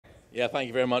Yeah, thank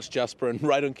you very much, Jasper. And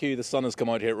right on cue, the sun has come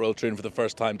out here at Royal Troon for the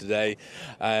first time today.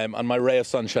 And my ray of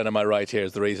sunshine on my right here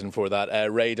is the reason for that.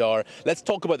 Radar. Let's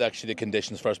talk about actually the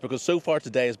conditions first, because so far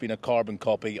today has been a carbon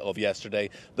copy of yesterday.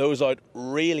 Those out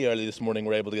really early this morning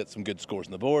were able to get some good scores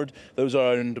on the board. Those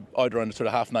out around sort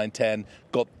of 9:30, 10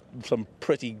 got some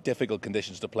pretty difficult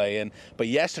conditions to play in. But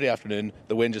yesterday afternoon,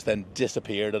 the wind just then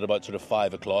disappeared at about sort of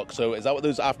 5 o'clock. So is that what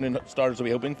those afternoon starters will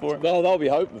be hoping for? Well, they'll be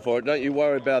hoping for it. Don't you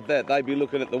worry about that. They'll be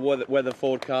looking at the weather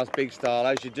forecast big style,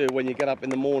 as you do when you get up in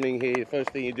the morning here. The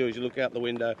first thing you do is you look out the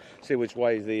window, see which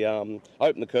way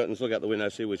open the curtains, look out the window,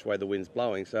 see which way the wind's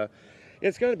blowing. So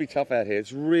it's going to be tough out here.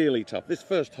 It's really tough. This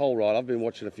first hole ride, I've been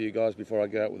watching a few guys before I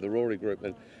go out with the Rory group,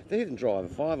 and they're hitting driver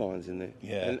 5 irons in there.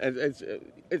 Yeah.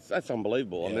 And that's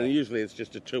unbelievable. Yeah. I mean, usually it's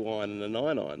just a 2 iron and a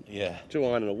 9 iron. Yeah. 2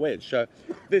 iron and a wedge. So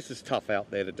this is tough out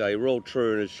there today. Royal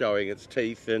Troon is showing its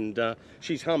teeth, and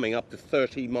she's humming up to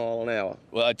 30 mile an hour.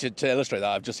 Well, to illustrate that,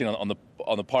 I've just seen on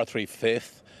the par 3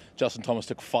 fifth, Justin Thomas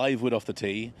took 5 wood off the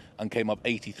tee and came up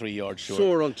 83 yards short.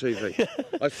 Saw it on TV.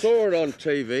 I saw it on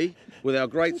TV with our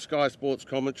great Sky Sports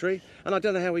commentary, and I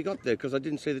don't know how he got there because I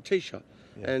didn't see the tee shot.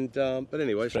 Yeah. And but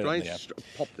anyway,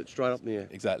 popped it straight up in the air.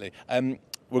 Exactly.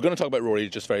 We're going to talk about Rory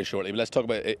just very shortly, but let's talk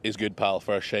about his good pal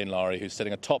first, Shane Lowry, who's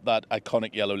sitting atop that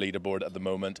iconic yellow leaderboard at the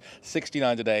moment.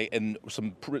 69 today in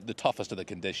the toughest of the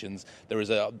conditions. There was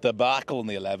a debacle in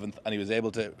the 11th, and he was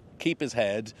able to keep his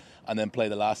head and then play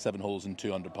the last 7 holes in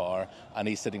 2 under par, and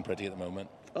he's sitting pretty at the moment.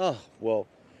 Oh, well,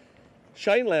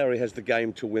 Shane Lowry has the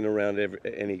game to win around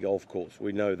any golf course.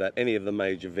 We know that, any of the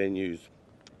major venues.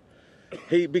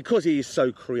 Because he is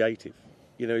so creative,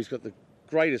 you know, he's got the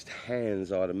greatest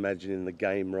hands, I'd imagine, in the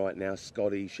game right now.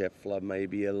 Scotty Scheffler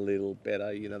maybe a little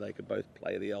better. You know, they could both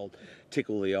play the old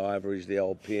tickle the ivories, the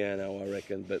old piano, I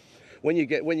reckon. But when you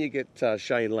get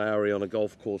Shane Lowry on a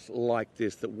golf course like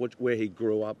this, where he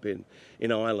grew up in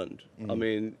Ireland, I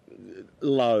mean,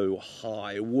 low,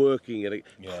 high, working at a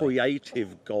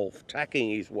creative golf, tacking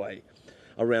his way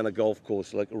around a golf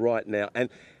course like right now, and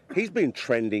he's been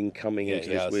trending coming into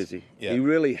this, Wizzy. Yeah. He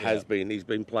really has been. He's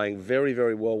been playing very,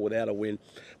 very well without a win.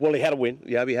 Well, he had a win.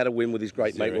 Yeah, he had a win with his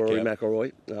great mate Rory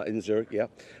McIlroy in Zurich. Yeah,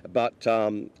 but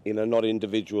you know, not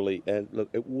individually. And look,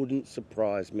 it wouldn't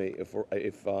surprise me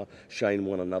if Shane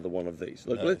won another one of these.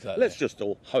 Look, let's just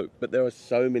all hope. But there are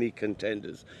so many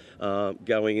contenders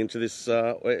going into this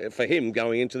for him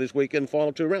going into this weekend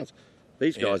final 2 rounds.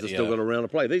 These guys have still got a round to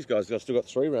play. These guys have still got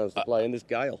 3 rounds to play in this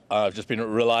gale. I've just been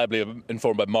reliably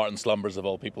informed by Martin Slumbers, of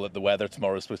all people, that the weather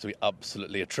tomorrow is supposed to be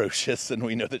absolutely atrocious, and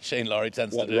we know that Shane Lowry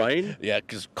tends to do rain? Yeah,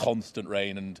 because constant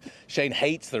rain, and Shane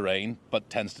hates the rain, but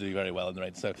tends to do very well in the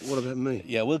rain. So what about me?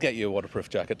 Yeah, we'll get you a waterproof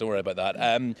jacket. Don't worry about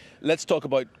that. Let's talk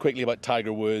quickly about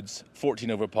Tiger Woods.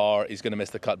 14 over par. He's going to miss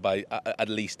the cut by at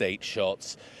least 8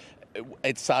 shots.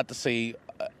 It's sad to see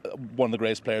one of the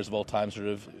greatest players of all time sort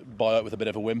of bow out with a bit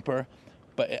of a whimper.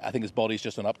 But I think his body's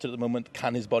just not up to it at the moment.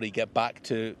 Can his body get back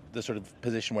to the sort of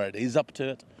position where it is up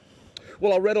to it?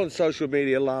 Well, I read on social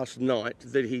media last night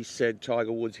that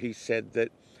Tiger Woods, he said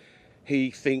that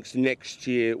he thinks next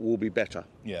year will be better.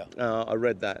 Yeah. I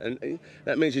read that. And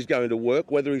that means he's going to work,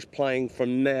 whether he's playing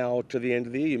from now to the end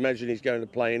of the year. You imagine he's going to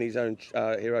play in his own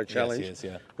Hero Challenge. Yes, he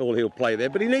is, yeah. Well, he'll play there.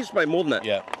 But he needs to play more than that.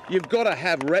 Yeah. You've got to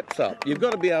have reps up. You've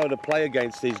got to be able to play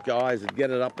against these guys and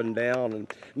get it up and down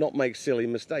and not make silly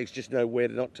mistakes. Just know where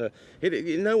not to hit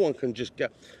it. No one can just go...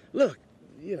 Look,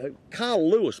 you know, Carl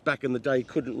Lewis back in the day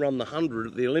couldn't run the 100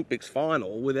 at the Olympics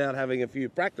final without having a few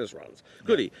practice runs.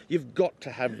 Could he? You've got to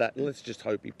have that, and let's just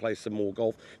hope he plays some more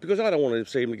golf, because I don't want to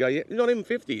see him to go yet. He's not even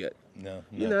 50 yet. No.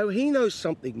 You know, he knows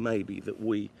something maybe that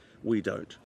we don't.